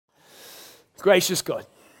Gracious God,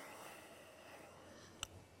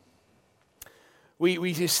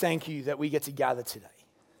 we just thank you that we get to gather today.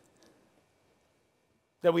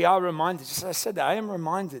 That we are reminded, just as I said that, I am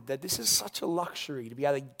reminded that this is such a luxury to be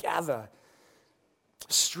able to gather,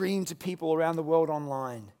 stream to people around the world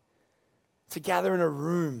online, to gather in a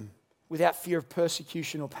room without fear of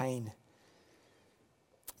persecution or pain.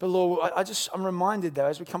 But Lord, I'm reminded though,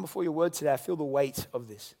 as we come before your word today, I feel the weight of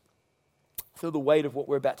this. I feel the weight of what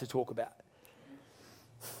we're about to talk about.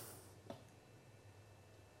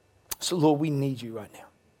 So Lord, we need you right now.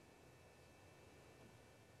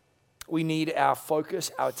 We need our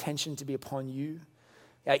focus, our attention to be upon you,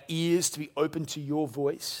 our ears to be open to your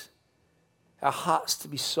voice, our hearts to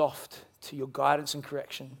be soft to your guidance and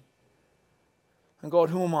correction. And God,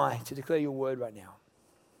 who am I to declare your word right now?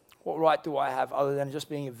 What right do I have other than just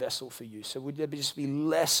being a vessel for you? So would there just be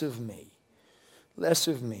less of me,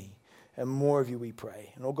 and more of you, we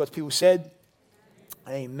pray. And all God's people said,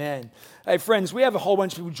 amen. Hey friends, we have a whole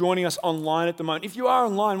bunch of people joining us online at the moment. If you are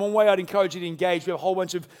online, one way I'd encourage you to engage. We have a whole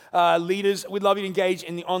bunch of leaders. We'd love you to engage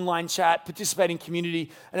in the online chat, participate in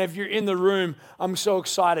community. And if you're in the room, I'm so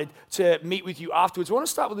excited to meet with you afterwards. I want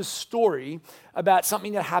to start with a story about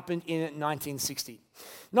something that happened in 1960.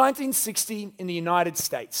 1960 in the United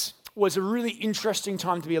States was a really interesting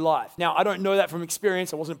time to be alive. Now, I don't know that from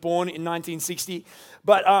experience. I wasn't born in 1960,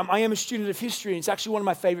 but I am a student of history, and it's actually one of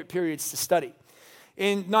my favorite periods to study.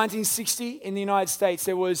 In 1960, in the United States,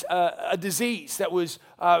 there was a disease that was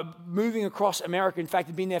moving across America. In fact,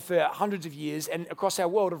 it had been there for hundreds of years, and across our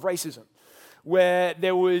world, of racism, where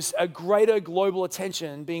there was a greater global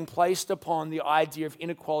attention being placed upon the idea of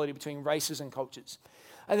inequality between races and cultures.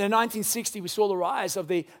 And in 1960, we saw the rise of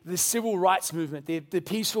the civil rights movement, the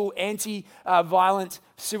peaceful, anti-violent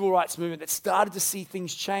civil rights movement that started to see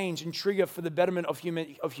things change and trigger for the betterment of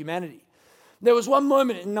humanity. There was one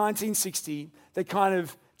moment in 1960 that kind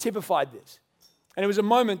of typified this. And it was a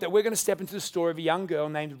moment that we're going to step into the story of a young girl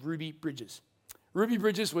named Ruby Bridges. Ruby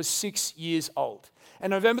Bridges was 6 years old.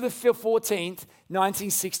 And November the 14th,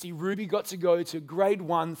 1960, Ruby got to go to grade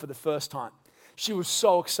 1 for the first time. She was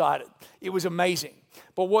so excited. It was amazing.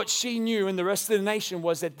 But what she knew and the rest of the nation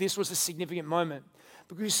was that this was a significant moment.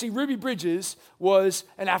 Because you see, Ruby Bridges was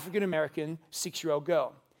an African-American 6-year-old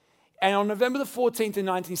girl. And on November the 14th in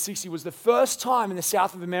 1960 was the first time in the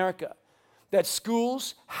South of America that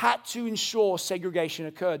schools had to ensure segregation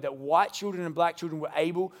occurred, that white children and black children were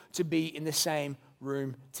able to be in the same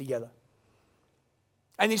room together.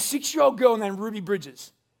 And this 6-year-old girl named Ruby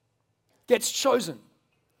Bridges gets chosen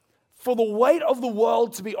for the weight of the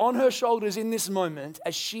world to be on her shoulders in this moment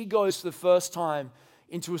as she goes for the first time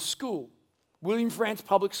into a school, William Frantz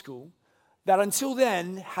Public School, that until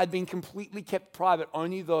then had been completely kept private,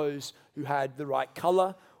 only those who had the right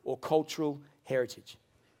color or cultural heritage.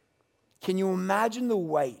 Can you imagine the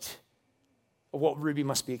weight of what Ruby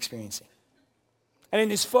must be experiencing? And in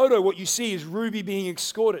this photo, what you see is Ruby being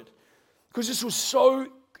escorted, because this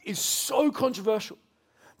is so controversial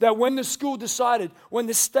that when the state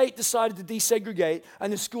decided to desegregate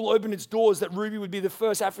and the school opened its doors, that Ruby would be the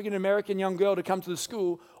first African-American young girl to come to the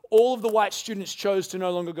school, all of the white students chose to no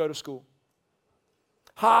longer go to school.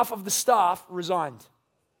 Half of the staff resigned.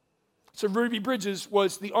 So Ruby Bridges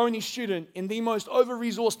was the only student in the most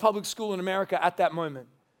over-resourced public school in America at that moment.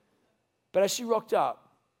 But as she rocked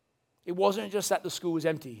up, it wasn't just that the school was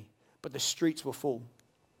empty, but the streets were full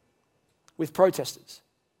with protesters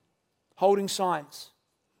holding signs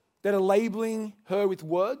that are labeling her with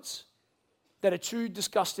words that are too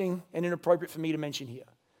disgusting and inappropriate for me to mention here.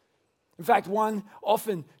 In fact,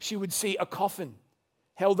 often she would see a coffin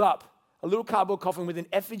held up, a little cardboard coffin with an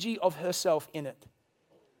effigy of herself in it,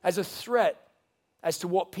 as a threat as to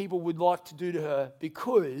what people would like to do to her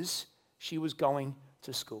because she was going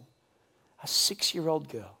to school. A 6-year-old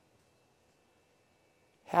girl.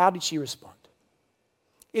 How did she respond?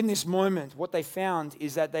 In this moment, what they found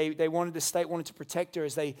is that the state wanted to protect her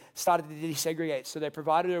as they started to desegregate. So they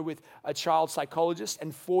provided her with a child psychologist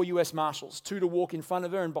and 4 U.S. Marshals, 2 to walk in front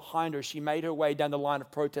of her and behind her. She made her way down the line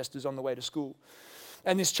of protesters on the way to school.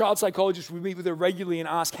 And this child psychologist would meet with her regularly and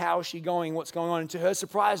ask, how is she going, what's going on? And to her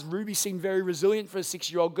surprise, Ruby seemed very resilient for a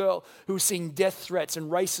 6-year-old girl who was seeing death threats and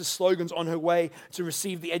racist slogans on her way to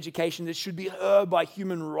receive the education that should be her by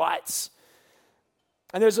human rights.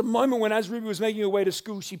 And there's a moment when, as Ruby was making her way to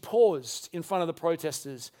school, she paused in front of the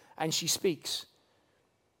protesters and she speaks.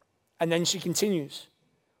 And then she continues.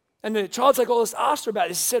 And the child psychologist asked her about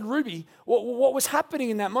this. He said, Ruby, what was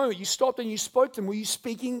happening in that moment? You stopped and you spoke to them. Were you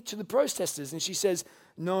speaking to the protesters? And she says,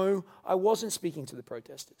 no, I wasn't speaking to the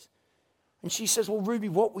protesters. And she says, well, Ruby,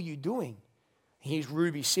 what were you doing? And here's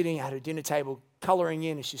Ruby sitting at her dinner table, coloring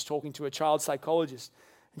in as she's talking to a child psychologist.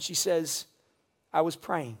 And she says, I was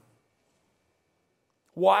praying.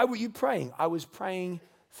 Why were you praying? I was praying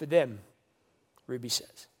for them, Ruby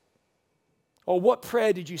says. Or what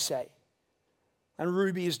prayer did you say? And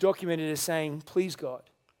Ruby is documented as saying, please God,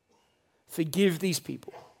 forgive these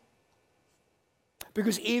people.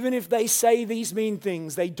 Because even if they say these mean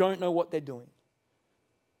things, they don't know what they're doing.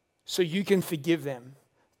 So you can forgive them,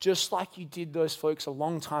 just like you did those folks a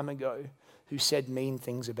long time ago who said mean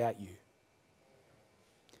things about you.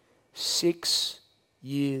 6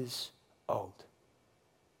 years old.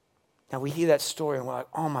 Now we hear that story and we're like,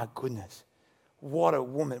 oh my goodness, what a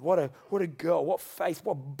woman, what a girl, what faith,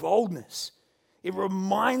 what boldness. It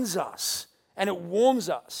reminds us and it warms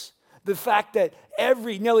us the fact that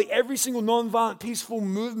nearly every single nonviolent, peaceful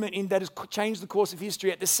movement that has changed the course of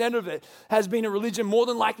history, at the center of it has been a religion, more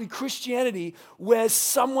than likely Christianity, where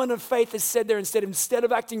someone of faith has said there instead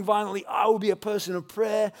of acting violently, I will be a person of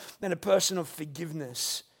prayer and a person of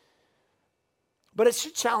forgiveness. But it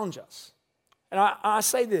should challenge us. And I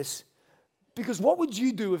say this because what would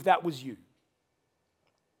you do if that was you?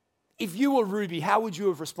 If you were Ruby, how would you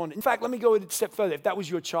have responded? In fact, let me go a step further. If that was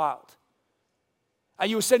your child, and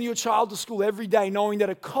you were sending your child to school every day knowing that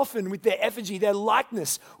a coffin with their effigy, their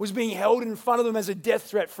likeness, was being held in front of them as a death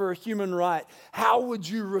threat for a human right, how would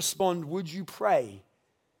you respond? Would you pray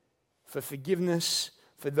for forgiveness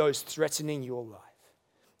for those threatening your life?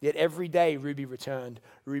 Yet every day Ruby returned,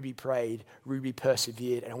 Ruby prayed, Ruby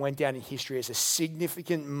persevered, and it went down in history as a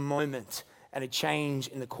significant moment and a change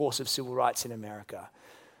in the course of civil rights in America.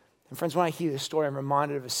 And friends, when I hear this story, I'm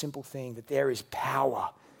reminded of a simple thing, that there is power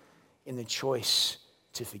in the choice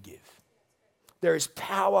to forgive. There is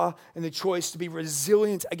power in the choice to be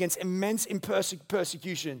resilient against immense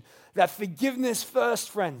persecution. That forgiveness first,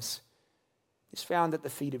 friends, is found at the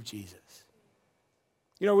feet of Jesus.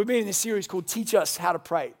 You know, we've been in this series called Teach Us How to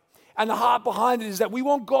Pray. And the heart behind it is that we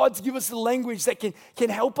want God to give us the language that can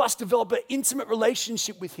help us develop an intimate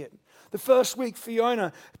relationship with Him. The first week,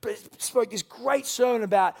 Fiona spoke this great sermon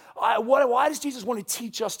about why does Jesus want to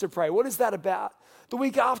teach us to pray? What is that about? The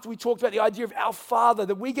week after, we talked about the idea of our Father,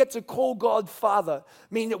 that we get to call God Father,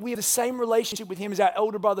 meaning that we have the same relationship with Him as our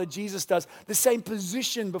elder brother Jesus does, the same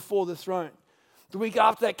position before the throne. The week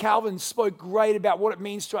after that, Calvin spoke great about what it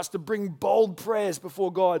means to us to bring bold prayers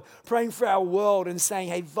before God, praying for our world and saying,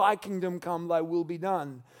 hey, thy kingdom come, thy will be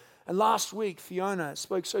done. And last week, Fiona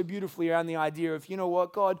spoke so beautifully around the idea of, you know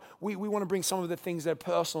what, God, we want to bring some of the things that are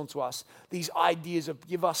personal to us, these ideas of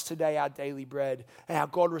give us today our daily bread, and how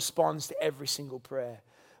God responds to every single prayer.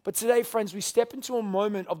 But today, friends, we step into a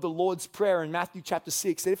moment of the Lord's Prayer in Matthew chapter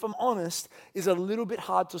 6 that, if I'm honest, is a little bit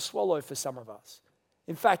hard to swallow for some of us.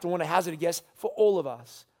 In fact, I want to hazard a guess, for all of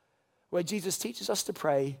us, where Jesus teaches us to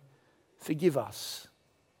pray, forgive us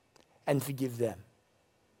and forgive them.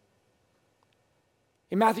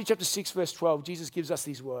 In Matthew chapter 6, verse 12, Jesus gives us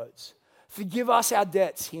these words. Forgive us our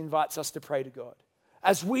debts, He invites us to pray to God,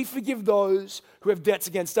 as we forgive those who have debts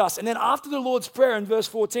against us. And then after the Lord's Prayer in verse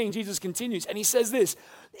 14, Jesus continues, and He says this,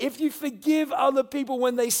 if you forgive other people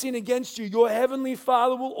when they sin against you, your heavenly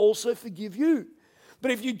Father will also forgive you.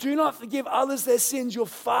 But if you do not forgive others their sins, your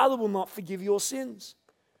Father will not forgive your sins.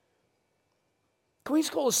 Can we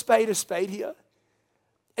just call a spade here?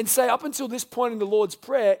 And say, up until this point in the Lord's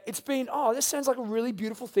Prayer, it's been, this sounds like a really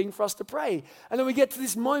beautiful thing for us to pray. And then we get to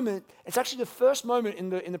this moment, it's actually the first moment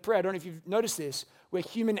in the prayer, I don't know if you've noticed this, where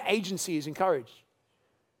human agency is encouraged.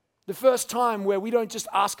 The first time where we don't just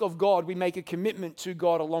ask of God, we make a commitment to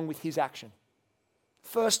God along with His action.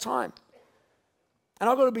 First time. And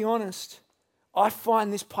I've got to be honest, I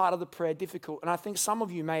find this part of the prayer difficult, and I think some of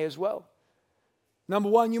you may as well. Number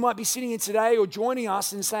one, you might be sitting here today or joining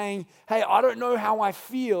us and saying, hey, I don't know how I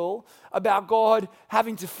feel about God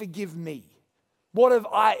having to forgive me. What have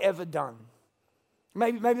I ever done?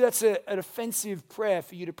 Maybe that's an offensive prayer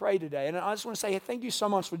for you to pray today. And I just want to say, hey, thank you so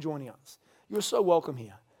much for joining us. You're so welcome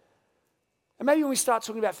here. And maybe when we start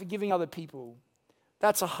talking about forgiving other people,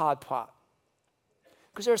 that's a hard part.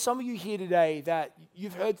 Because there are some of you here today that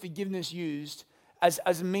you've heard forgiveness used as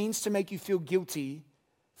a means to make you feel guilty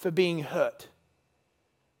for being hurt.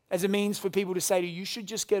 As a means for people to say to you, you should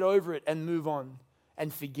just get over it and move on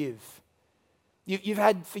and forgive. You've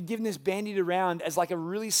had forgiveness bandied around as like a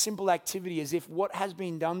really simple activity, as if what has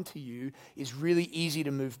been done to you is really easy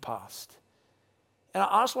to move past. And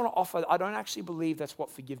I just want to offer, I don't actually believe that's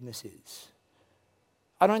what forgiveness is.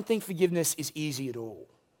 I don't think forgiveness is easy at all.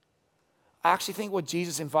 I actually think what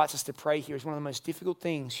Jesus invites us to pray here is one of the most difficult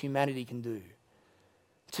things humanity can do.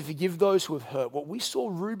 To forgive those who have hurt. What we saw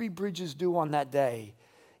Ruby Bridges do on that day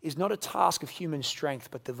is not a task of human strength,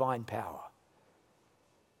 but divine power.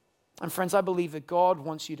 And friends, I believe that God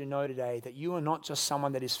wants you to know today that you are not just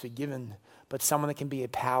someone that is forgiven, but someone that can be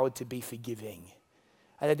empowered to be forgiving.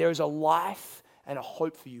 And that there is a life and a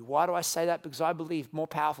hope for you. Why do I say that? Because I believe more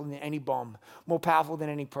powerful than any bomb, more powerful than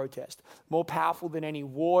any protest, more powerful than any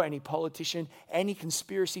war, any politician, any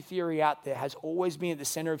conspiracy theory out there has always been at the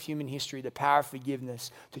center of human history, the power of forgiveness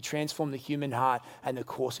to transform the human heart and the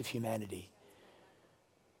course of humanity.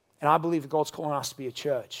 And I believe that God's calling us to be a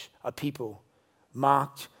church, a people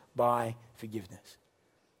marked by forgiveness.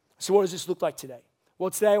 So what does this look like today? Well,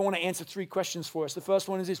 today I want to answer 3 questions for us. The first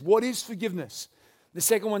one is this: what is forgiveness? The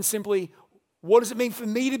second one, simply, what does it mean for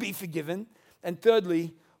me to be forgiven? And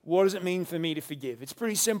thirdly, what does it mean for me to forgive? It's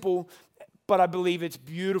pretty simple, but I believe it's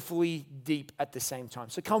beautifully deep at the same time.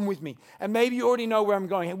 So come with me. And maybe you already know where I'm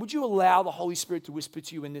going. Would you allow the Holy Spirit to whisper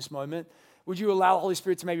to you in this moment? Would you allow the Holy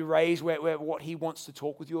Spirit to maybe raise what he wants to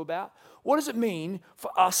talk with you about? What does it mean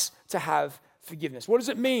for us to have forgiveness? What does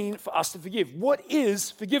it mean for us to forgive? What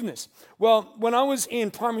is forgiveness? Well, when I was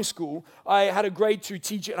in primary school, I had a grade 2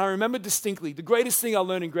 teacher, and I remember distinctly, the greatest thing I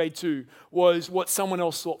learned in grade 2 was what someone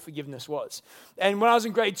else thought forgiveness was. And when I was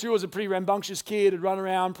in grade 2, I was a pretty rambunctious kid. I'd run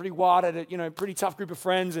around pretty wild, had a pretty tough group of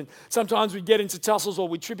friends, and sometimes we'd get into tussles or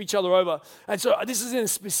we'd trip each other over. And so this isn't a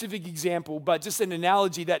specific example, but just an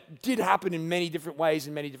analogy that did happen in many different ways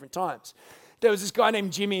in many different times. There was this guy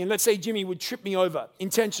named Jimmy, and let's say Jimmy would trip me over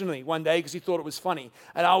intentionally one day because he thought it was funny,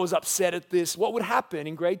 and I was upset at this. What would happen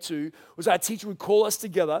in grade 2 was our teacher would call us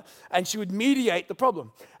together, and she would mediate the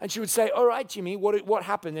problem. And she would say, all right, Jimmy, what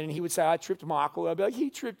happened? And he would say, I tripped Michael. I'd be like,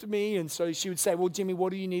 he tripped me. And so she would say, well, Jimmy,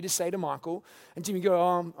 what do you need to say to Michael? And Jimmy would go,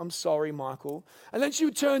 oh, I'm sorry, Michael. And then she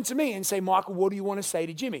would turn to me and say, Michael, what do you want to say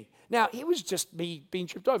to Jimmy? Now, it was just me being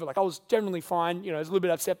tripped over. Like, I was generally fine. I was a little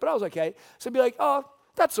bit upset, but I was okay. So I'd be like, oh,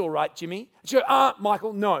 that's all right, Jimmy. And she'd go,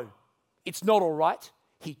 Michael, no, it's not all right.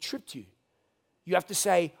 He tripped you. You have to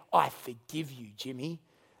say, I forgive you, Jimmy.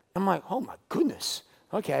 I'm like, oh my goodness.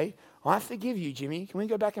 Okay, I forgive you, Jimmy. Can we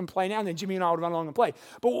go back and play now? And then Jimmy and I would run along and play.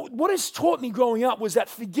 But what it's taught me growing up was that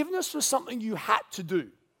forgiveness was something you had to do.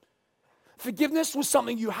 Forgiveness was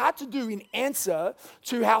something you had to do in answer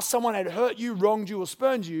to how someone had hurt you, wronged you, or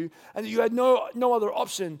spurned you, and that you had no other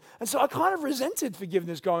option. And so I kind of resented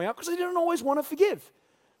forgiveness growing up because I didn't always want to forgive.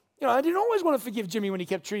 I didn't always want to forgive Jimmy when he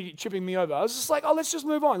kept tripping me over. I was just like, oh, let's just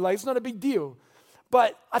move on. Like, it's not a big deal.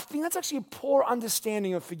 But I think that's actually a poor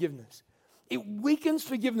understanding of forgiveness. It weakens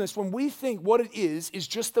forgiveness when we think what it is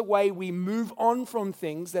just the way we move on from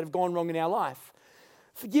things that have gone wrong in our life.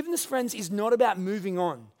 Forgiveness, friends, is not about moving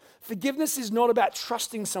on. Forgiveness is not about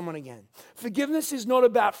trusting someone again. Forgiveness is not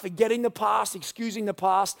about forgetting the past, excusing the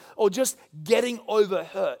past, or just getting over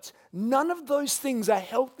hurt. None of those things are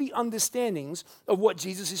healthy understandings of what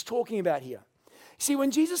Jesus is talking about here. See,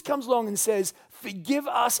 when Jesus comes along and says, forgive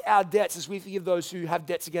us our debts as we forgive those who have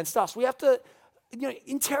debts against us, we have to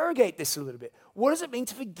interrogate this a little bit. What does it mean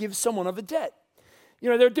to forgive someone of a debt?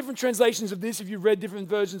 There are different translations of this. If you've read different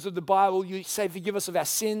versions of the Bible, you say, forgive us of our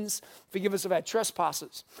sins, forgive us of our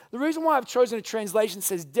trespasses. The reason why I've chosen a translation that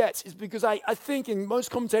says debts is because I think, and most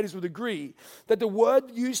commentators would agree, that the word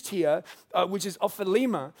used here, which is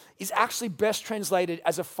ophelima, is actually best translated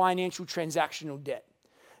as a financial transactional debt.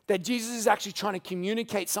 That Jesus is actually trying to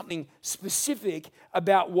communicate something specific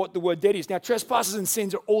about what the word debt is. Now, trespasses and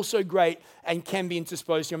sins are also great and can be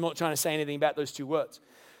intersposed here. I'm not trying to say anything about those two words.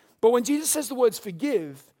 But when Jesus says the words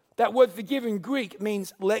forgive, that word forgive in Greek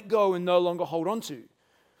means let go and no longer hold on to.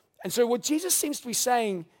 And so what Jesus seems to be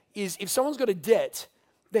saying is if someone's got a debt,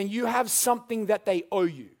 then you have something that they owe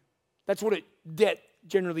you. That's what debt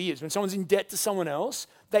generally is. When someone's in debt to someone else,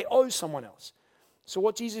 they owe someone else. So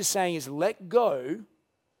what Jesus is saying is let go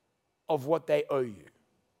of what they owe you.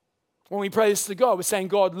 When we pray this to God, we're saying,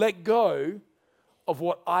 God, let go of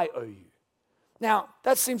what I owe you. Now,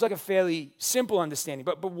 that seems like a fairly simple understanding,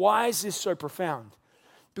 but why is this so profound?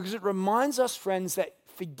 Because it reminds us, friends, that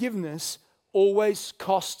forgiveness always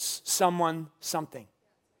costs someone something.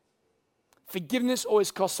 Forgiveness always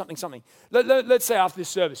costs something. Let's say after this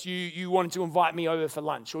service, you wanted to invite me over for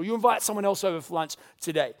lunch, or you invite someone else over for lunch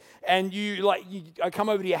today, and I come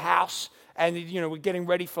over to your house, and we're getting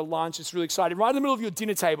ready for lunch. It's really exciting. Right in the middle of your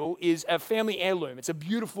dinner table is a family heirloom. It's a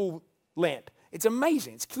beautiful lamp. It's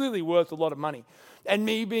amazing. It's clearly worth a lot of money. And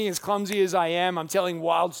me being as clumsy as I am, I'm telling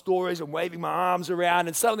wild stories and waving my arms around,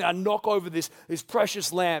 and suddenly I knock over this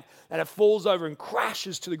precious lamp, and it falls over and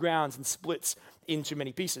crashes to the ground and splits into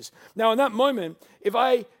many pieces. Now, in that moment, if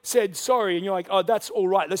I said sorry and you're like, oh, that's all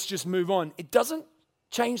right, let's just move on, it doesn't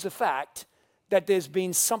change the fact that there's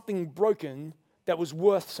been something broken that was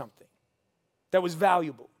worth something, that was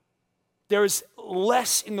valuable. There is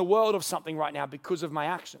less in the world of something right now because of my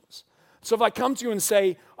actions. So if I come to you and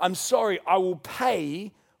say, I'm sorry, I will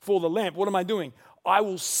pay for the lamp, what am I doing? I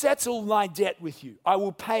will settle my debt with you. I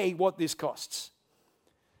will pay what this costs.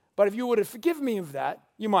 But if you were to forgive me of that,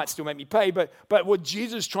 you might still make me pay. But what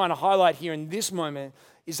Jesus is trying to highlight here in this moment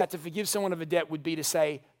is that to forgive someone of a debt would be to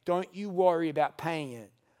say, don't you worry about paying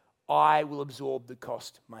it. I will absorb the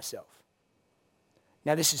cost myself.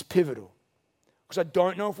 Now this is pivotal because I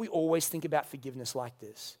don't know if we always think about forgiveness like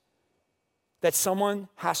this. That someone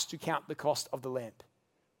has to count the cost of the lamp.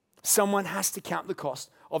 Someone has to count the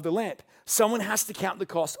cost of the lamp. Someone has to count the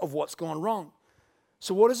cost of what's gone wrong.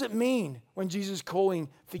 So what does it mean when Jesus is calling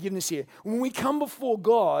forgiveness here? When we come before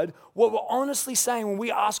God, what we're honestly saying, when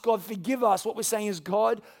we ask God, forgive us, what we're saying is,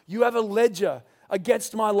 God, you have a ledger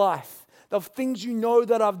against my life of things you know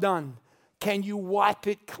that I've done. Can you wipe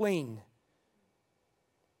it clean?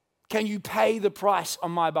 Can you pay the price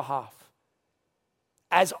on my behalf?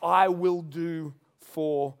 As I will do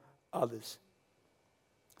for others.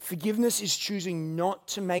 Forgiveness is choosing not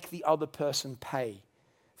to make the other person pay.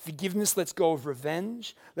 Forgiveness lets go of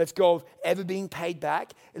revenge, lets go of ever being paid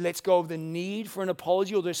back, it lets go of the need for an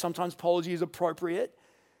apology, although sometimes apology is appropriate.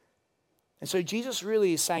 And so Jesus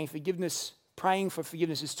really is saying forgiveness, praying for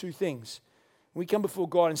forgiveness is two things. We come before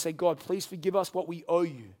God and say, God, please forgive us what we owe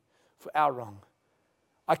you for our wrong.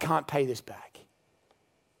 I can't pay this back.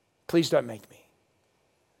 Please don't make me.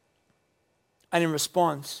 And in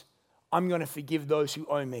response, I'm going to forgive those who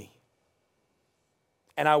owe me.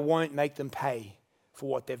 And I won't make them pay for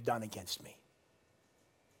what they've done against me.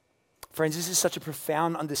 Friends, this is such a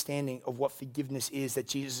profound understanding of what forgiveness is that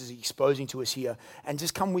Jesus is exposing to us here. And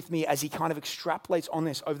just come with me as he kind of extrapolates on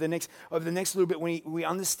this over the next little bit when we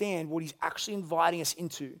understand what he's actually inviting us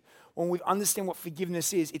into. When we understand what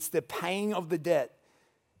forgiveness is, it's the paying of the debt.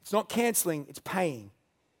 It's not canceling, it's paying.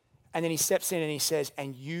 And then he steps in and he says,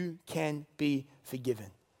 and you can be forgiven.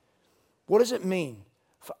 What does it mean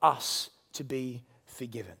for us to be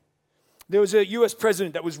forgiven? There was a US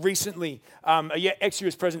president that was recently,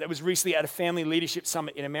 ex-US president that was recently at a family leadership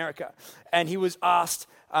summit in America. And he was asked,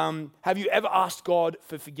 have you ever asked God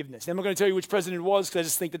for forgiveness? And I'm not going to tell you which president it was because I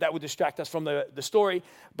just think that would distract us from the story.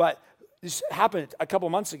 But this happened a couple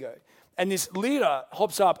of months ago. And this leader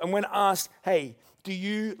hops up and when asked, hey, do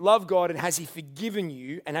you love God and has he forgiven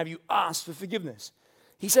you and have you asked for forgiveness?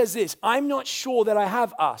 He says this, I'm not sure that I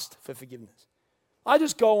have asked for forgiveness. I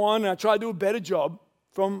just go on and I try to do a better job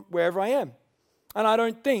from wherever I am. And I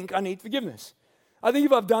don't think I need forgiveness. I think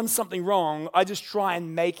if I've done something wrong, I just try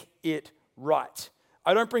and make it right.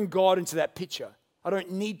 I don't bring God into that picture. I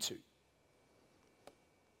don't need to.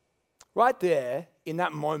 Right there, in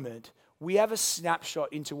that moment, we have a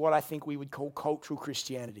snapshot into what I think we would call cultural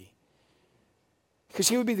Christianity. Because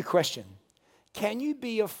here would be the question, can you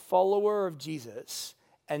be a follower of Jesus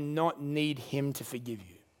and not need him to forgive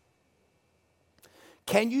you?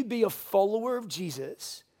 Can you be a follower of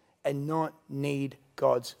Jesus and not need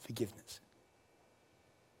God's forgiveness?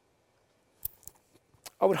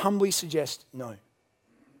 I would humbly suggest no.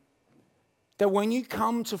 That when you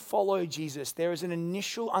come to follow Jesus, there is an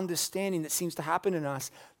initial understanding that seems to happen in us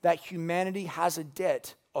that humanity has a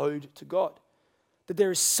debt owed to God. That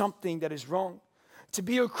there is something that is wrong. To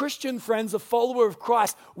be a Christian, friends, a follower of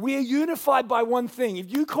Christ, we are unified by one thing. If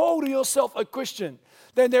you call yourself a Christian,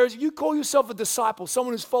 then you call yourself a disciple,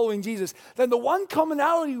 someone who's following Jesus, then the one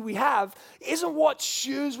commonality we have isn't what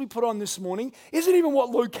shoes we put on this morning, isn't even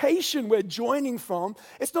what location we're joining from.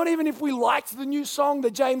 It's not even if we liked the new song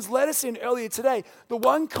that James led us in earlier today. The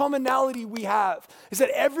one commonality we have is that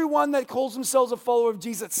everyone that calls themselves a follower of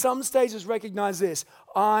Jesus at some stage has recognized this.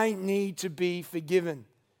 I need to be forgiven.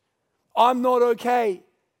 I'm not okay.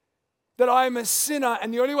 That I am a sinner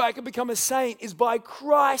and the only way I can become a saint is by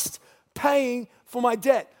Christ paying for my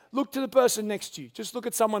debt. Look to the person next to you. Just look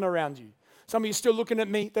at someone around you. Some of you are still looking at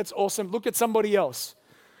me. That's awesome. Look at somebody else.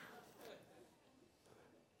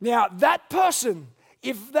 Now, that person,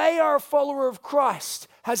 if they are a follower of Christ,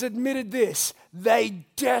 has admitted this. They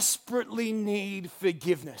desperately need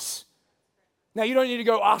forgiveness. Now, you don't need to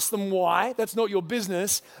go ask them why. That's not your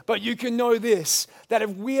business. But you can know this, that if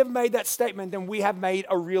we have made that statement, then we have made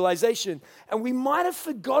a realization. And we might have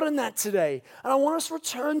forgotten that today. And I want us to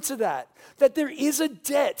return to that there is a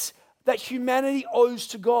debt that humanity owes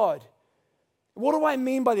to God. What do I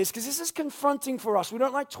mean by this? Because this is confronting for us. We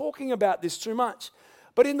don't like talking about this too much.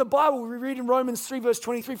 But in the Bible, we read in Romans 3, verse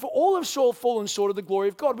 23, for all have fallen short of the glory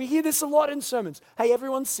of God. We hear this a lot in sermons. Hey,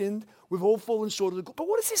 everyone sinned. We've all fallen short of the glory. But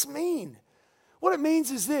what does this mean? What it means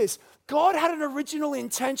is this. God had an original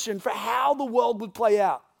intention for how the world would play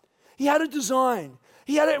out. He had a design.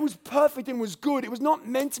 It was perfect and was good. It was not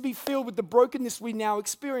meant to be filled with the brokenness we now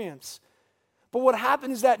experience. But what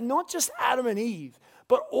happened is that not just Adam and Eve,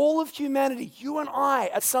 but all of humanity, you and I,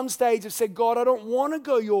 at some stage have said, God, I don't want to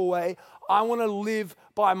go your way. I want to live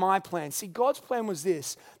by my plan. See, God's plan was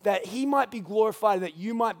this, that he might be glorified and that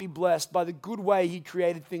you might be blessed by the good way he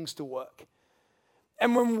created things to work.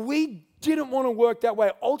 And when we didn't want to work that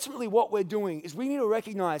way, ultimately what we're doing is we need to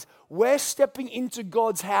recognize we're stepping into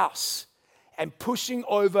God's house and pushing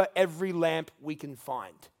over every lamp we can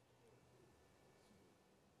find.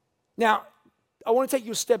 Now, I want to take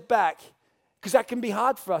you a step back because that can be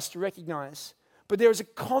hard for us to recognize. But there is a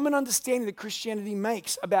common understanding that Christianity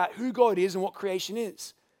makes about who God is and what creation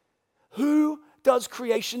is. Who does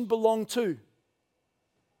creation belong to?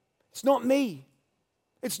 It's not me.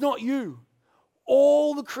 It's not you.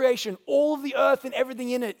 All the creation, all of the earth and everything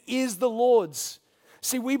in it is the Lord's.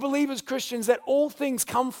 See, we believe as Christians that all things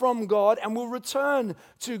come from God and will return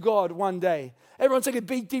to God one day. Everyone take a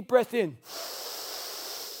big, deep breath in.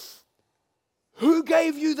 Who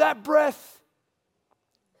gave you that breath?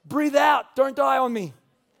 Breathe out. Don't die on me.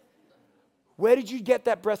 Where did you get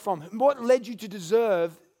that breath from? What led you to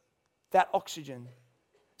deserve that oxygen?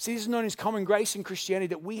 See, this is known as common grace in Christianity,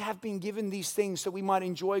 that we have been given these things so we might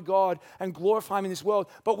enjoy God and glorify Him in this world.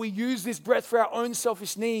 But we use this breath for our own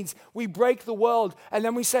selfish needs. We break the world and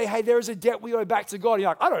then we say, hey, there is a debt we owe back to God. And you're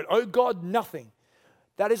like, I don't owe God nothing.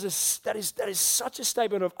 That is such a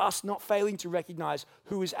statement of us not failing to recognize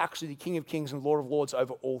who is actually the King of Kings and Lord of Lords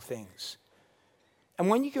over all things. And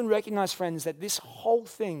when you can recognize, friends, that this whole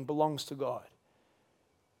thing belongs to God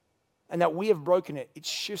and that we have broken it, it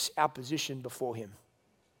shifts our position before Him.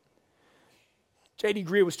 J.D.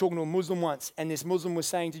 Greear was talking to a Muslim once, and this Muslim was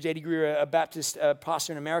saying to J.D. Greear, a Baptist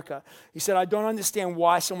pastor in America, he said, I don't understand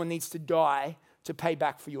why someone needs to die to pay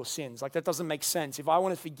back for your sins. Like, that doesn't make sense. If I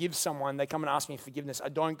want to forgive someone, they come and ask me for forgiveness. I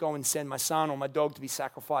don't go and send my son or my dog to be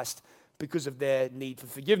sacrificed because of their need for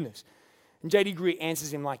forgiveness. And J.D. Greear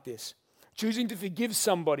answers him like this. Choosing to forgive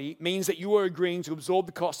somebody means that you are agreeing to absorb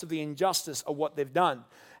the cost of the injustice of what they've done.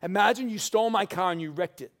 Imagine you stole my car and you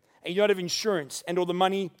wrecked it, and you don't have insurance and all the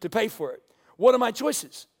money to pay for it. What are my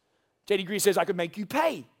choices? J.D. Greear says, I could make you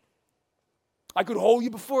pay. I could hold you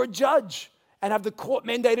before a judge and have the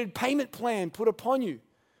court-mandated payment plan put upon you.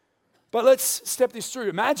 But let's step this through.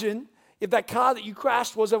 Imagine if that car that you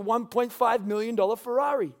crashed was a $1.5 million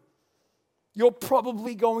Ferrari. You're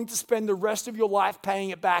probably going to spend the rest of your life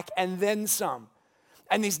paying it back and then some.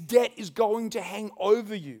 And this debt is going to hang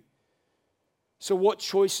over you. So what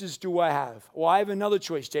choices do I have? Well, I have another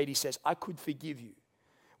choice, JD says. I could forgive you.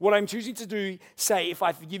 What I'm choosing to do, say, if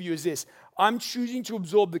I forgive you, is this. I'm choosing to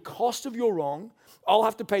absorb the cost of your wrong. I'll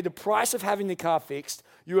have to pay the price of having the car fixed.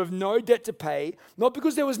 You have no debt to pay, not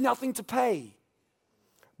because there was nothing to pay,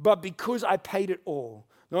 but because I paid it all.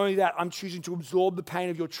 Not only that, I'm choosing to absorb the pain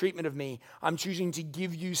of your treatment of me. I'm choosing to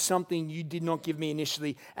give you something you did not give me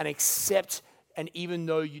initially and accept, and even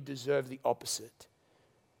though you deserve the opposite.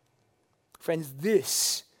 Friends,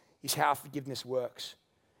 this is how forgiveness works.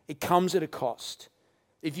 It comes at a cost.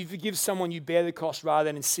 If you forgive someone, you bear the cost rather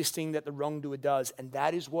than insisting that the wrongdoer does. And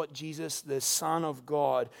that is what Jesus, the Son of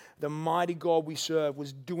God, the mighty God we serve,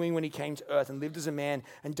 was doing when he came to earth and lived as a man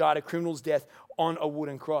and died a criminal's death on a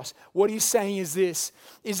wooden cross. What he's saying is this,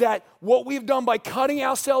 is that what we've done by cutting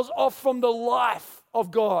ourselves off from the life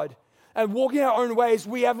of God and walking our own ways,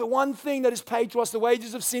 we have the one thing that is paid to us. The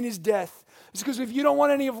wages of sin is death. It's because if you don't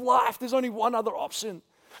want any of life, there's only one other option.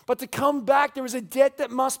 But to come back, there is a debt that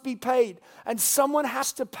must be paid, and someone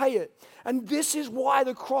has to pay it. And this is why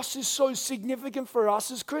the cross is so significant for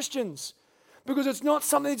us as Christians. Because it's not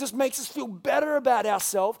something that just makes us feel better about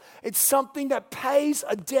ourselves. It's something that pays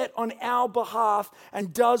a debt on our behalf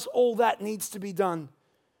and does all that needs to be done.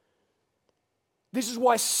 This is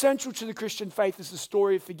why central to the Christian faith is the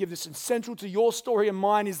story of forgiveness, and central to your story and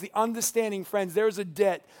mine is the understanding, friends, there is a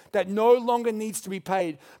debt that no longer needs to be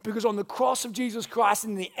paid, because on the cross of Jesus Christ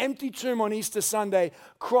in the empty tomb on Easter Sunday,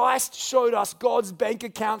 Christ showed us God's bank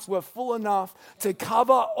accounts were full enough to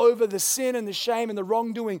cover over the sin and the shame and the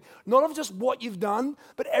wrongdoing, not of just what you've done,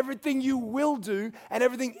 but everything you will do and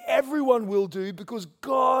everything everyone will do, because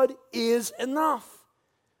God is enough.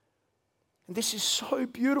 And this is so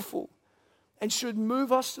beautiful. And should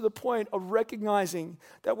move us to the point of recognizing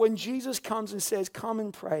that when Jesus comes and says, come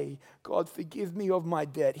and pray, God, forgive me of my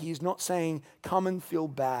debt, he is not saying, come and feel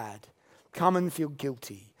bad, come and feel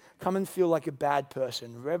guilty, come and feel like a bad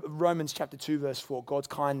person. Romans chapter 2, verse 4, God's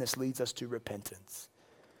kindness leads us to repentance.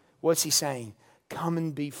 What's he saying? Come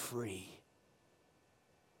and be free.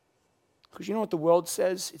 Because you know what the world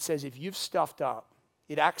says? It says if you've stuffed up,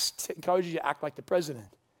 it encourages you to act like the president.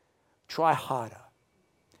 Try harder.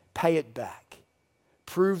 Pay it back.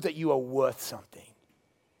 Prove that you are worth something.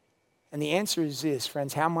 And the answer is this,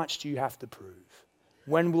 friends, how much do you have to prove?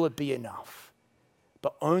 When will it be enough?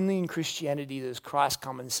 But only in Christianity does Christ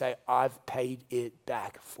come and say, I've paid it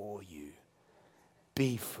back for you.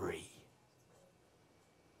 Be free.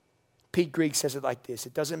 Pete Greig says it like this: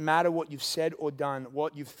 it doesn't matter what you've said or done,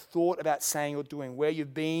 what you've thought about saying or doing, where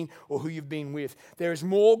you've been or who you've been with. There is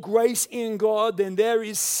more grace in God than there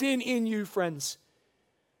is sin in you, friends.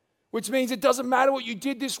 Which means it doesn't matter what you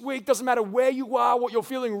did this week, doesn't matter where you are, what you're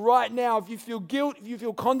feeling right now. If you feel guilt, if you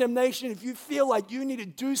feel condemnation, if you feel like you need to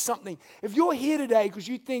do something, if you're here today because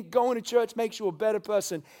you think going to church makes you a better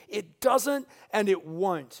person, it doesn't and it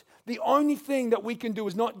won't. The only thing that we can do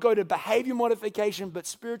is not go to behavior modification, but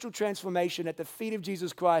spiritual transformation at the feet of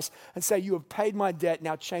Jesus Christ and say, you have paid my debt,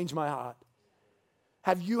 now change my heart.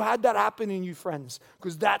 Have you had that happen in you, friends?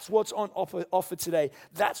 Because that's what's on offer today.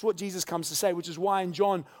 That's what Jesus comes to say, which is why in 1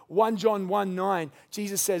 John 1:9,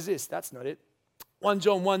 Jesus says this. That's not it. 1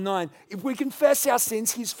 John 1:9, if we confess our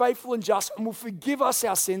sins, he's faithful and just and will forgive us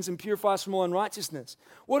our sins and purify us from all unrighteousness.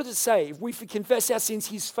 What does it say? If we confess our sins,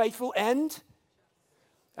 he's faithful and?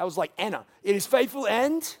 That was like Anna. It is faithful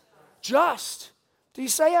and just. Do you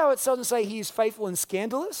say how it doesn't say he is faithful and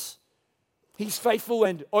scandalous? He's faithful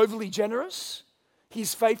and overly generous?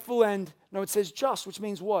 He's faithful and, no, it says just, which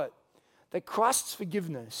means what? That Christ's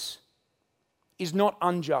forgiveness is not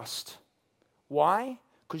unjust. Why?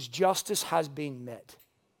 Because justice has been met.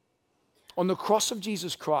 On the cross of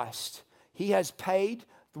Jesus Christ, he has paid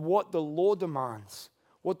what the law demands,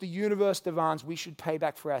 what the universe demands we should pay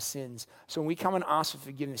back for our sins. So when we come and ask for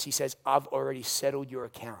forgiveness, he says, I've already settled your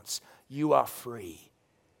accounts. You are free.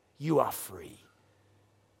 You are free.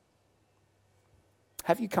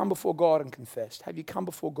 Have you come before God and confessed? Have you come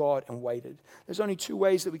before God and waited? There's only two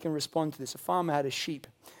ways that we can respond to this. A farmer had a sheep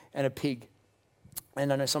and a pig.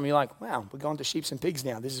 And I know some of you are like, wow, we're going to sheep and pigs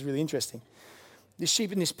now. This is really interesting. This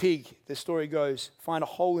sheep and this pig, the story goes, find a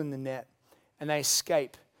hole in the net and they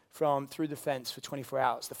escape through the fence for 24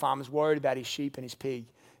 hours. The farmer's worried about his sheep and his pig.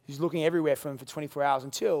 He's looking everywhere for him for 24 hours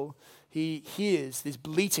until he hears this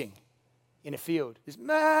bleating in a field. This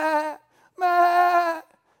ma, ma.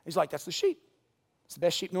 He's like, that's the sheep. It's the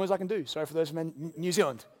best sheep noise I can do. Sorry for those from New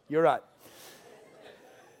Zealand. You're right.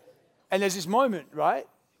 And there's this moment, right,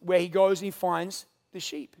 where he goes and he finds the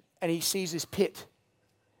sheep and he sees this pit.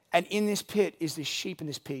 And in this pit is this sheep and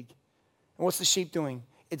this pig. And what's the sheep doing?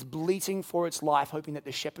 It's bleating for its life, hoping that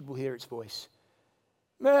the shepherd will hear its voice.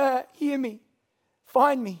 Hear me,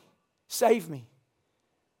 find me, save me.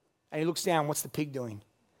 And he looks down, what's the pig doing?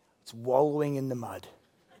 It's wallowing in the mud.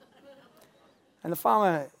 And the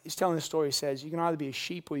farmer is telling the story, says, you can either be a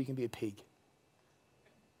sheep or you can be a pig.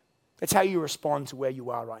 That's how you respond to where you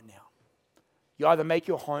are right now. You either make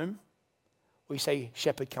your home or you say,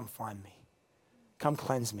 shepherd, come find me. Come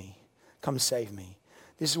cleanse me. Come save me.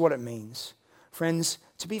 This is what it means. Friends,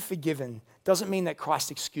 to be forgiven doesn't mean that Christ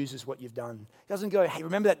excuses what you've done. He doesn't go, hey,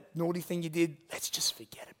 remember that naughty thing you did? Let's just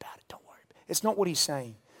forget about it. Don't worry. It's not what he's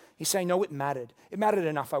saying. He's saying, no, it mattered. It mattered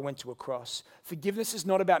enough I went to a cross. Forgiveness is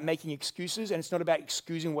not about making excuses, and it's not about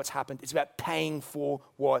excusing what's happened. It's about paying for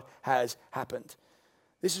what has happened.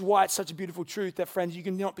 This is why it's such a beautiful truth that, friends, you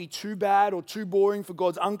can not be too bad or too boring for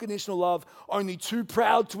God's unconditional love, only too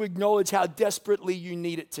proud to acknowledge how desperately you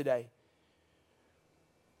need it today.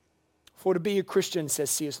 For to be a Christian,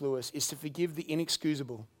 says C.S. Lewis, is to forgive the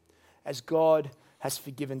inexcusable as God has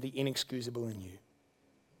forgiven the inexcusable in you.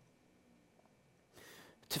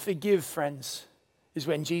 To forgive, friends, is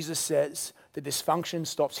when Jesus says the dysfunction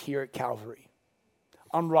stops here at Calvary.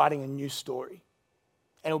 I'm writing a new story,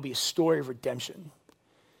 and it'll be a story of redemption.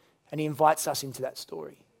 And he invites us into that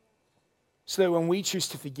story. So that when we choose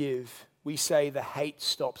to forgive, we say the hate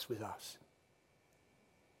stops with us.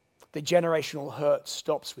 The generational hurt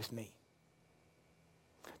stops with me.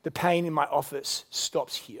 The pain in my office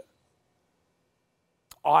stops here.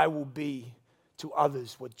 I will be to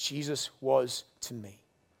others what Jesus was to me.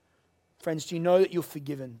 Friends, do you know that you're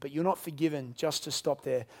forgiven? But you're not forgiven just to stop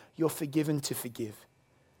there. You're forgiven to forgive.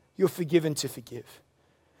 You're forgiven to forgive.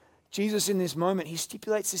 Jesus in this moment, he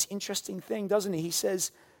stipulates this interesting thing, doesn't he? He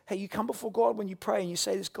says, hey, you come before God when you pray and you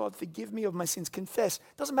say this, God, forgive me of my sins. Confess.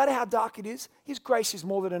 Doesn't matter how dark it is. His grace is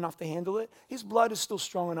more than enough to handle it. His blood is still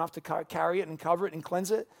strong enough to carry it and cover it and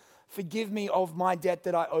cleanse it. Forgive me of my debt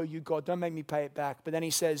that I owe you, God. Don't make me pay it back. But then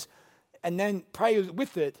he says, and then pray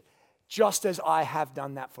with it, just as I have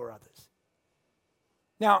done that for others.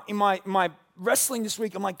 Now, in my wrestling this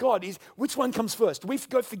week, I'm like, God, which one comes first? Do we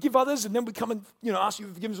go forgive others and then we come and ask you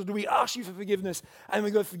for forgiveness, or do we ask you for forgiveness and then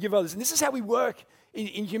we go forgive others? And this is how we work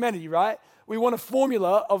in humanity, right? We want a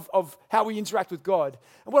formula of how we interact with God.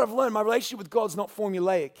 And what I've learned, my relationship with God is not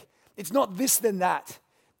formulaic. It's not this then that.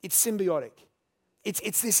 It's symbiotic.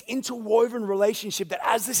 It's this interwoven relationship that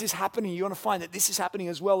as this is happening, you're going to find that this is happening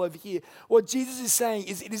as well over here. What Jesus is saying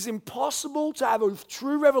is it is impossible to have a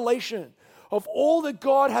true revelation of all that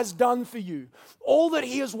God has done for you, all that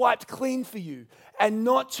he has wiped clean for you, and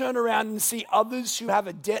not turn around and see others who have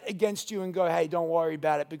a debt against you and go, hey, don't worry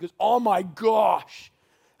about it because, oh my gosh,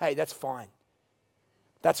 hey, that's fine.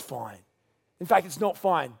 That's fine. In fact, it's not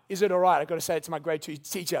fine. Is it all right? I've got to say it to my grade 2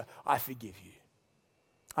 teacher, I forgive you.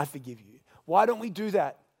 I forgive you. Why don't we do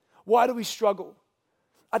that? Why do we struggle?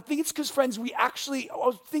 I think it's because, friends, I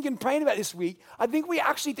was praying about this week, I think we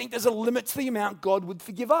actually think there's a limit to the amount God would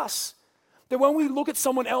forgive us. That when we look at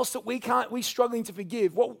someone else that we're struggling to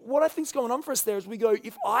forgive, what I think's going on for us there is we go,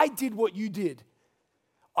 if I did what you did,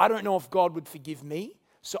 I don't know if God would forgive me,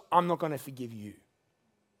 so I'm not going to forgive you.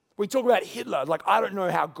 We talk about Hitler, like I don't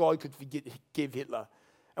know how God could forgive Hitler.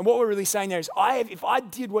 And what we're really saying there is, if I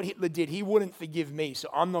did what Hitler did, he wouldn't forgive me, so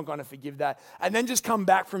I'm not going to forgive that. And then just come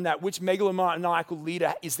back from that, which megalomaniacal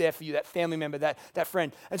leader is there for you, that family member, that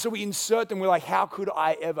friend. And so we insert them, we're like, how could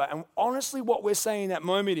I ever? And honestly, what we're saying in that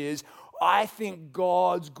moment is, I think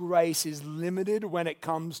God's grace is limited when it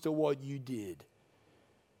comes to what you did.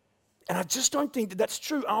 And I just don't think that that's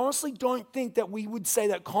true. I honestly don't think that we would say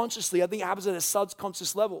that consciously. I think it happens at a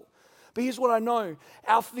subconscious level. But here's what I know.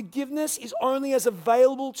 Our forgiveness is only as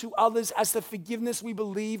available to others as the forgiveness we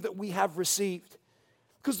believe that we have received.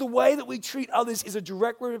 Because the way that we treat others is a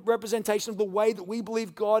direct representation of the way that we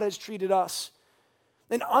believe God has treated us.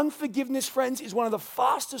 And unforgiveness, friends, is one of the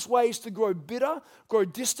fastest ways to grow bitter, grow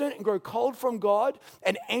distant, and grow cold from God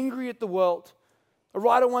and angry at the world. A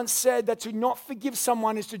writer once said that to not forgive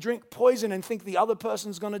someone is to drink poison and think the other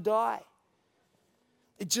person's going to die.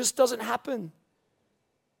 It just doesn't happen.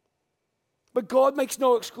 But God makes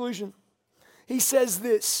no exclusion. He says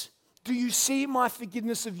this, do you see my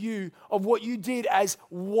forgiveness of you, of what you did as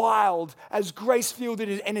wild, as grace-filled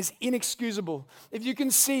and as inexcusable? If you can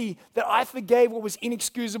see that I forgave what was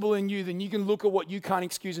inexcusable in you, then you can look at what you can't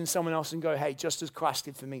excuse in someone else and go, hey, just as Christ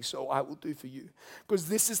did for me, so I will do for you. Because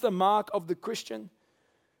this is the mark of the Christian.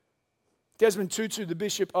 Desmond Tutu, the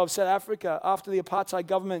Bishop of South Africa, after the apartheid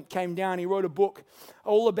government came down, he wrote a book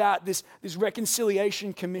all about this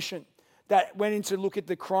reconciliation commission that went in to look at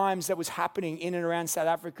the crimes that was happening in and around South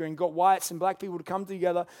Africa and got whites and black people to come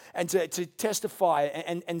together and to testify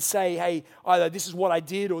and say, hey, either this is what I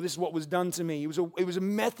did or this is what was done to me. It was a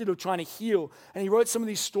method of trying to heal. And he wrote some of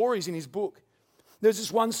these stories in his book. There's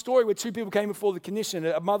this one story where two people came before the commission,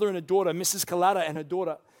 a mother and a daughter, Mrs. Kalata and her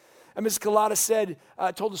daughter. And Mrs.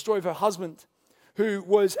 Kalata told the story of her husband, who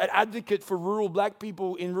was an advocate for rural black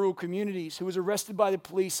people in rural communities, who was arrested by the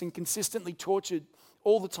police and consistently tortured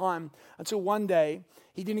all the time until one day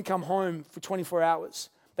he didn't come home for 24 hours.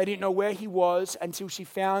 They didn't know where he was until she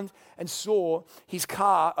found and saw his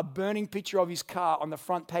car, a burning picture of his car on the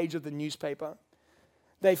front page of the newspaper.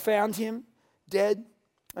 They found him dead,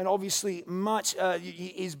 and obviously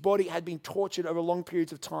his body had been tortured over long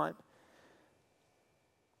periods of time.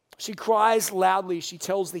 She cries loudly. She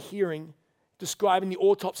tells the hearing, describing the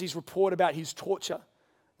autopsy's report about his torture,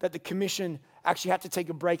 that the commission actually had to take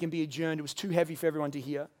a break and be adjourned. It was too heavy for everyone to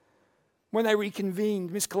hear. When they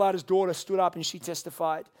reconvened, Miss Kalata's daughter stood up and she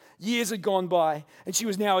testified. Years had gone by, and she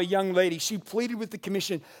was now a young lady. She pleaded with the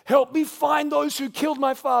commission, help me find those who killed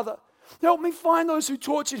my father. Help me find those who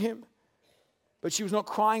tortured him. But she was not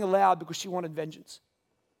crying aloud because she wanted vengeance.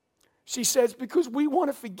 She says, because we want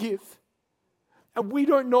to forgive, and we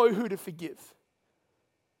don't know who to forgive.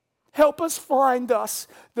 Help us find us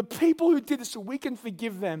the people who did this so we can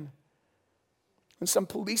forgive them. And some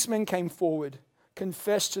policemen came forward,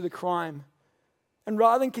 confessed to the crime. And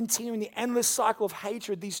rather than continuing the endless cycle of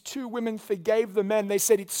hatred, these two women forgave the men. They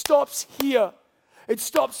said, it stops here. It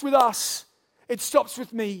stops with us. It stops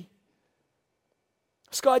with me.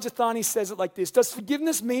 Skye Jethani says it like this. Does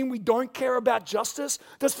forgiveness mean we don't care about justice?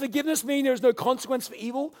 Does forgiveness mean there is no consequence for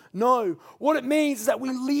evil? No. What it means is that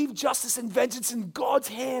we leave justice and vengeance in God's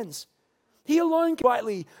hands. He alone can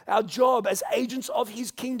rightly. Our job as agents of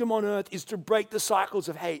his kingdom on earth is to break the cycles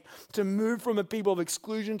of hate, to move from a people of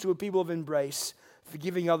exclusion to a people of embrace,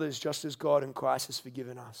 forgiving others just as God and Christ has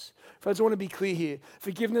forgiven us. Friends, I want to be clear here.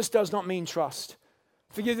 Forgiveness does not mean trust.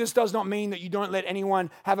 Forgiveness does not mean that you don't let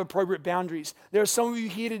anyone have appropriate boundaries. There are some of you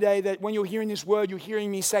here today that when you're hearing this word, you're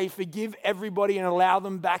hearing me say, forgive everybody and allow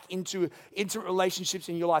them back into relationships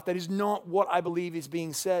in your life. That is not what I believe is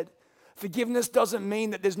being said. Forgiveness doesn't mean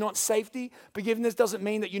that there's not safety. Forgiveness doesn't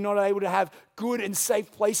mean that you're not able to have good and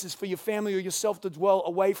safe places for your family or yourself to dwell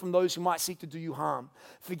away from those who might seek to do you harm.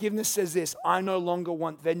 Forgiveness says this, I no longer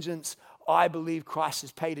want vengeance. I believe Christ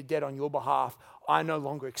has paid a debt on your behalf. I no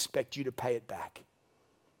longer expect you to pay it back.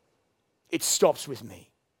 It stops with me.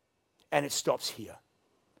 And it stops here.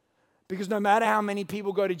 Because no matter how many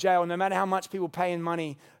people go to jail, no matter how much people pay in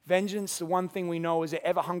money, vengeance, the one thing we know, is an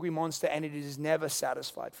ever-hungry monster, and it is never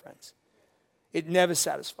satisfied, friends. It never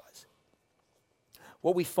satisfies.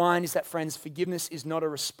 What we find is that, friends, forgiveness is not a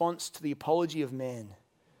response to the apology of man,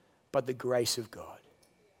 but the grace of God.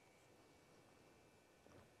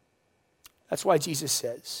 That's why Jesus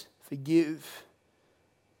says, forgive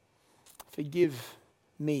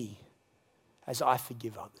me as I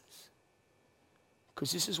forgive others.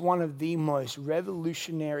 Because this is one of the most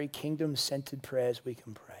revolutionary kingdom-centered prayers we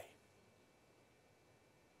can pray.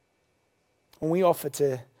 When we offer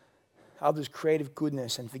to others creative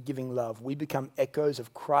goodness and forgiving love, we become echoes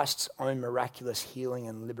of Christ's own miraculous healing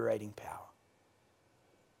and liberating power.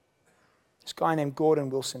 This guy named Gordon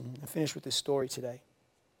Wilson, I finished with this story today.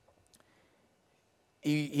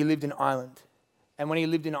 He lived in Ireland. And when he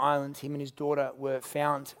lived in Ireland, him and his daughter were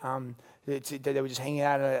found, they were just hanging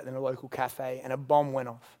out in a local cafe, and a bomb went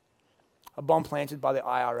off. A bomb planted by the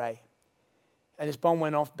IRA. And this bomb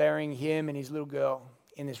went off, burying him and his little girl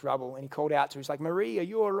in this rubble. And he called out to her, he's like, "Marie, are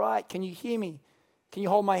you all right? Can you hear me? Can you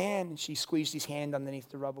hold my hand?" And she squeezed his hand underneath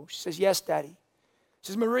the rubble. She says, "Yes, Daddy." She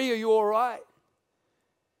says, "Marie, are you all right?"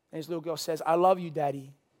 And his little girl says, "I love you,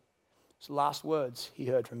 Daddy." It's the last words he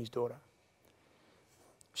heard from his daughter.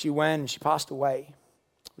 She went and she passed away.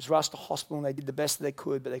 Was rushed to hospital, and they did the best that they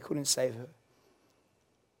could, but they couldn't save her.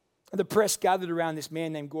 And the press gathered around this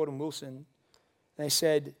man named Gordon Wilson, and they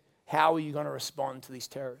said, "How are you going to respond to these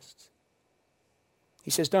terrorists?" He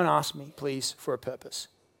says, "Don't ask me, please, for a purpose.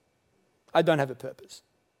 I don't have a purpose.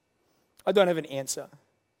 I don't have an answer.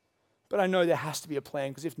 But I know there has to be a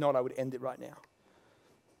plan, because if not, I would end it right now.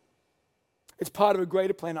 It's part of a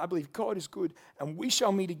greater plan. I believe God is good, and we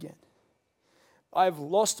shall meet again. I have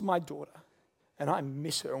lost my daughter, and I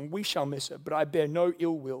miss her, and we shall miss her, but I bear no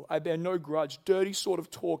ill will. I bear no grudge. Dirty sort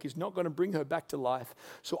of talk is not going to bring her back to life.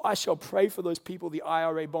 So I shall pray for those people, the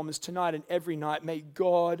IRA bombers, tonight and every night. May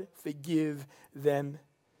God forgive them."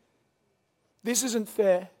 This isn't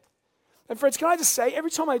fair. And friends, can I just say,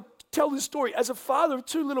 every time I tell this story, as a father of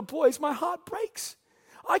two little boys, my heart breaks.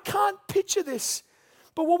 I can't picture this.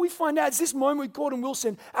 But what we find out is this moment with Gordon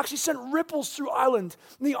Wilson actually sent ripples through Ireland.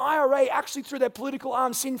 And the IRA, actually through their political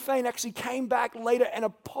arm, Sinn Féin, actually came back later and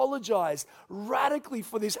apologized radically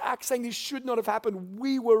for this act, saying this should not have happened.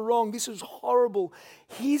 We were wrong. This was horrible.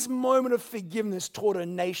 His moment of forgiveness taught a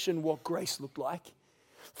nation what grace looked like.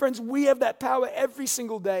 Friends, we have that power every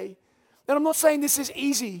single day. And I'm not saying this is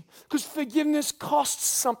easy, because forgiveness costs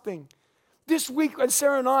something. This week, when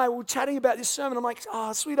Sarah and I were chatting about this sermon, I'm like,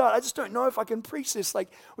 sweetheart, I just don't know if I can preach this.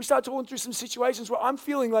 Like, we started talking through some situations where I'm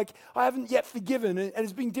feeling like I haven't yet forgiven, and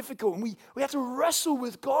it's been difficult. And we have to wrestle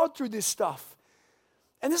with God through this stuff.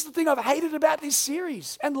 And this is the thing I've hated about this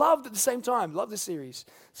series, and loved at the same time. Love this series.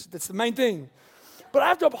 That's the main thing. But I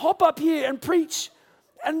have to hop up here and preach,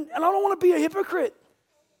 and I don't want to be a hypocrite.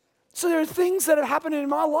 So there are things that have happened in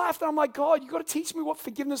my life that I'm like, God, you've got to teach me what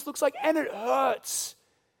forgiveness looks like, and it hurts.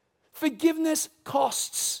 Forgiveness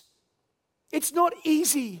costs. It's not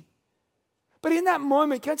easy. But in that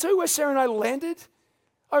moment, can I tell you where Sarah and I landed?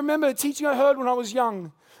 I remember a teaching I heard when I was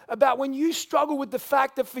young about when you struggle with the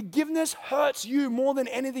fact that forgiveness hurts you more than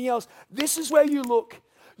anything else. This is where you look.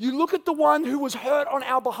 You look at the one who was hurt on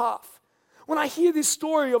our behalf. When I hear this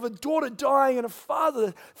story of a daughter dying and a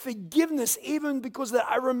father, forgiveness, even because of that,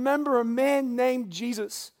 I remember a man named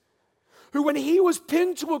Jesus, who when he was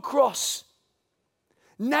pinned to a cross,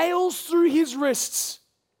 nails through his wrists,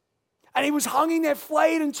 and he was hanging there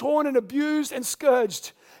flayed and torn and abused and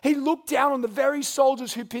scourged, he looked down on the very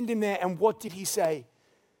soldiers who pinned him there, and what did he say?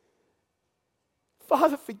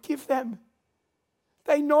 "Father, forgive them.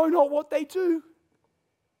 They know not what they do."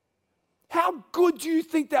 How good do you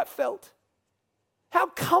think that felt? How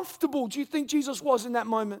comfortable do you think Jesus was in that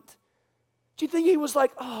moment? Do you think he was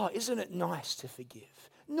like, "Oh, isn't it nice to forgive"?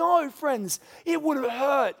 No, friends, it would have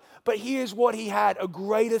hurt. But here's what he had, a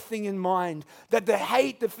greater thing in mind, that the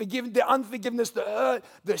hate, the unforgiveness, the hurt,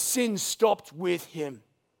 the sin stopped with him.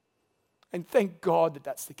 And thank God that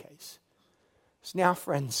that's the case. So now,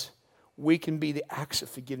 friends, we can be the acts of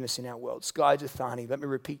forgiveness in our world. Sky Jathani, let me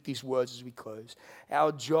repeat these words as we close.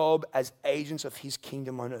 Our job as agents of his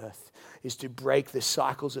kingdom on earth is to break the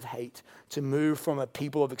cycles of hate, to move from a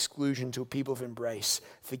people of exclusion to a people of embrace,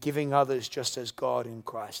 forgiving others just as God in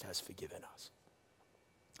Christ has forgiven us.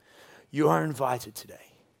 You are invited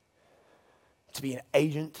today to be an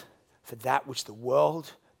agent for that which the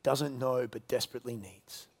world doesn't know but desperately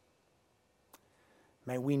needs.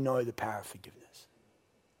 May we know the power of forgiveness.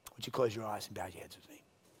 Would you close your eyes and bow your heads with me?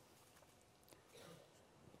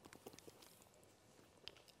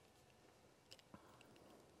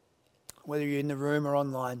 whether you're in the room or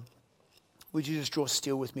online, would you just draw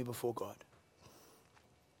still with me before God?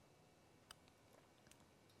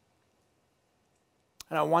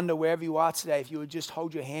 And I wonder, wherever you are today, if you would just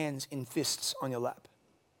hold your hands in fists on your lap.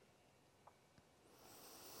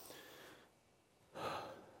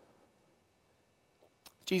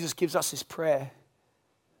 Jesus gives us this prayer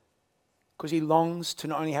because he longs to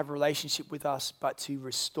not only have a relationship with us, but to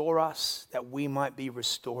restore us, that we might be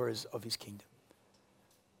restorers of his kingdom.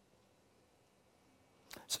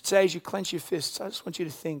 So today, as you clench your fists, I just want you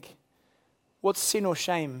to think, what sin or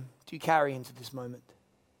shame do you carry into this moment?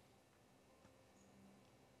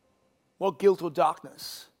 What guilt or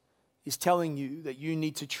darkness is telling you that you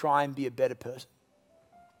need to try and be a better person?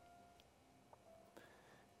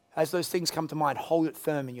 As those things come to mind, hold it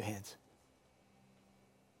firm in your hands.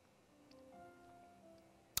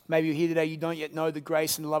 Maybe you're here today, you don't yet know the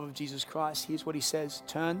grace and the love of Jesus Christ. Here's what he says: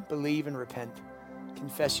 turn, believe, and repent.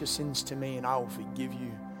 Confess your sins to me, and I will forgive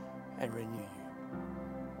you and renew you.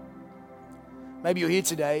 Maybe you're here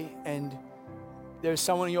today, and there's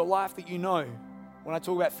someone in your life that you know, when I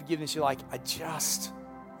talk about forgiveness, you're like,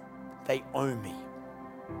 they owe me.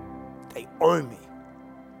 They owe me.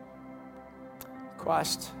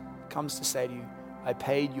 Christ comes to say to you, I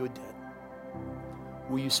paid your debt.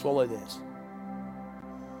 Will you swallow theirs?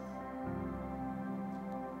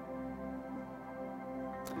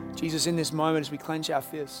 Jesus, in this moment, as we clench our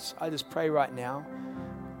fists, I just pray right now,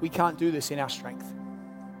 we can't do this in our strength.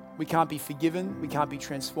 We can't be forgiven, we can't be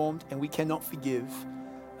transformed, and we cannot forgive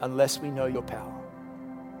unless we know your power.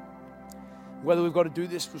 Whether we've got to do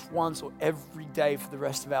this just once or every day for the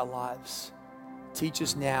rest of our lives, teach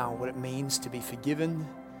us now what it means to be forgiven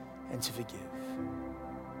and to forgive.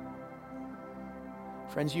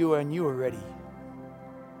 Friends, you are ready.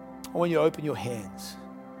 I want you to open your hands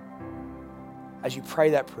as you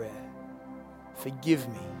pray that prayer. Forgive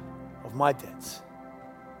me of my debts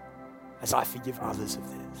as I forgive others of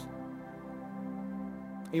theirs.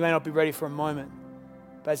 You may not be ready for a moment,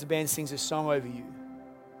 but as the band sings a song over you,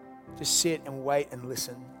 just sit and wait and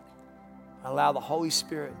listen. Allow the Holy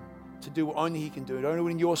Spirit to do what only he can do. Don't do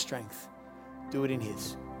it in your strength. Do it in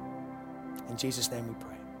his. In Jesus' name we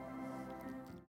pray.